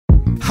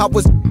I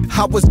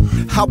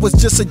was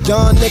just a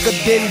young nigga,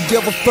 didn't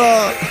give a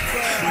fuck.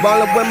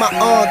 Rollin' with my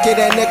aunt, get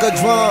that nigga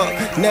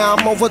drunk. Now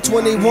I'm over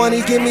 21,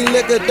 he give me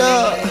liquor,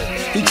 dog.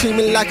 He treat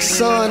me like a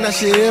son, I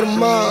should hit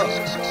him up.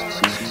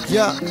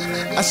 Yeah,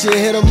 I should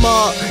hit him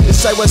up and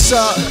say what's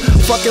up.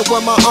 Fucking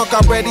with my uncle,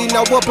 already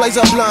know what plays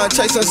a blunt.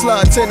 Chasing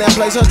sluts in that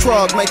place a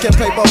truck, making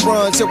paper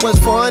runs. It was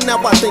fun,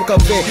 now I think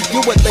of it. You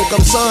would think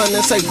I'm son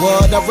and say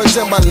what a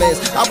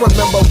resemblance. I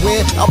remember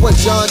when I was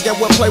young and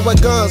would play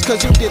with guns,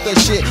 cause you did the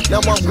shit.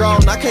 Now I'm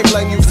grown, I can't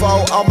blame you for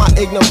all my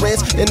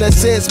ignorance. In a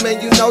sense, man,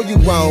 you know you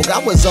wrong.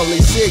 I was only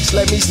 6,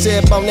 let me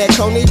sip on that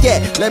cognac.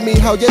 Let me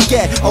hold your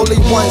gat,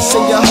 only once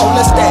in your whole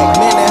stack.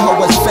 Man, that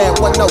hoe was fat,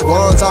 wasn't no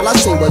ones. All I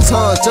seen was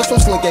tons, just from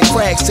slinging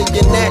cracks. Seeing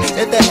that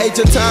at the age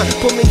of time,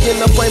 put me in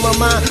the frame of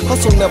mind.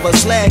 Hustle never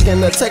slack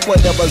and take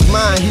whatever's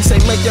mine. He say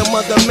make your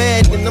mother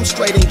mad and I'm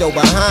straight in your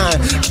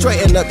behind.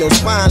 Straighten up your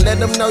spine, let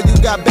them know you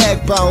got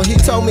backbone. He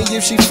told me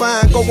if she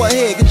fine, go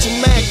ahead, get your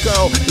Mac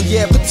on.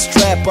 Yeah, put the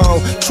strap on,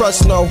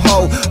 trust no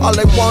hoe. All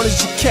they want is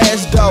your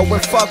cash dough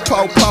and fuck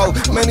po-po.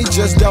 Man, he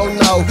just don't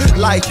know,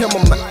 like him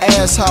I'm an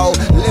asshole.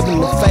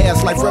 Living the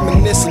fast, like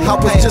reminiscing. I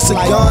was just a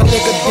young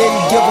nigga,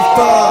 didn't give a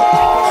fuck.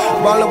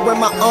 Rollin' with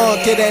my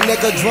aunt, get that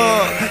nigga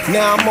drunk.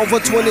 Now I'm over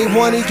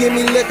 21, he give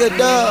me liquor,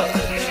 dog.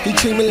 He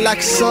treat me like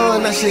a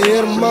son, I should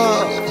hit him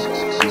up.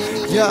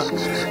 Yeah,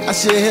 I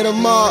should hit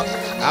him up.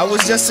 I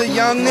was just a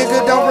young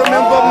nigga, don't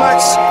remember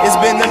much. It's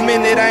been a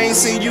minute, I ain't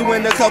seen you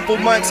in a couple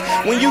months.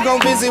 When you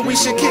gon' visit, we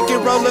should kick it,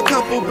 roll a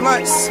couple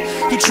blunts.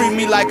 He treat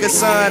me like a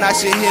son, I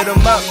should hit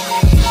him up.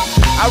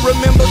 I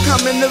remember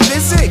coming to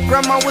visit,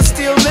 grandma was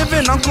still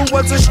living. Uncle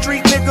was a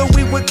street nigga,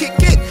 we would kick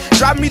it.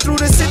 Drive me through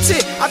the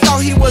city, I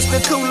thought he was the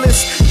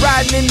coolest.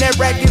 Riding in that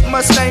ragged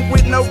Mustang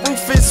with no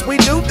Rufus. We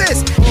do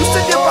this, used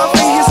to dip off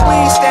in his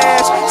weed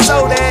stash.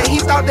 So that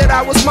he thought that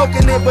I was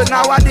smoking it, but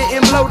now I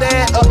didn't blow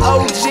that. A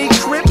OG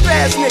crip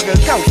ass nigga,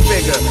 go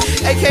figure.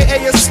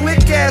 AKA a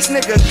slick ass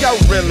nigga,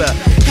 gorilla.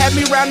 Had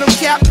me round them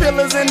cap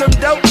pillars and them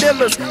dope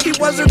dealers. He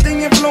wasn't the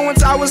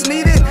influence I was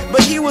needed,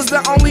 but he was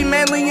the only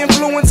manly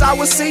influence I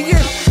was seeing.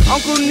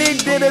 Uncle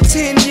Nick did a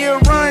 10-year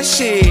run,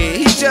 shit.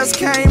 He just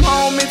came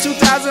home in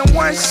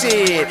 2001,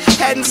 shit.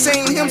 Hadn't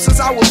seen him since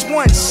I was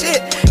 1,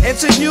 shit. And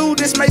to you,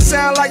 this may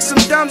sound like some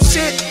dumb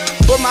shit,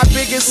 but my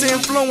biggest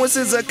influence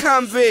is a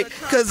convict.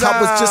 Cause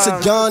I was just a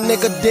young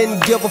nigga,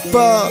 didn't give a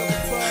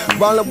fuck.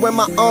 Rollin' with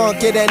my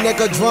aunt, get that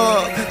nigga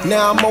drunk.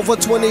 Now I'm over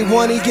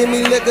 21, he give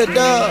me liquor,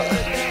 dog.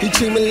 He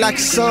treat me like a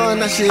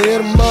son, I should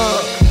hit him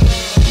up.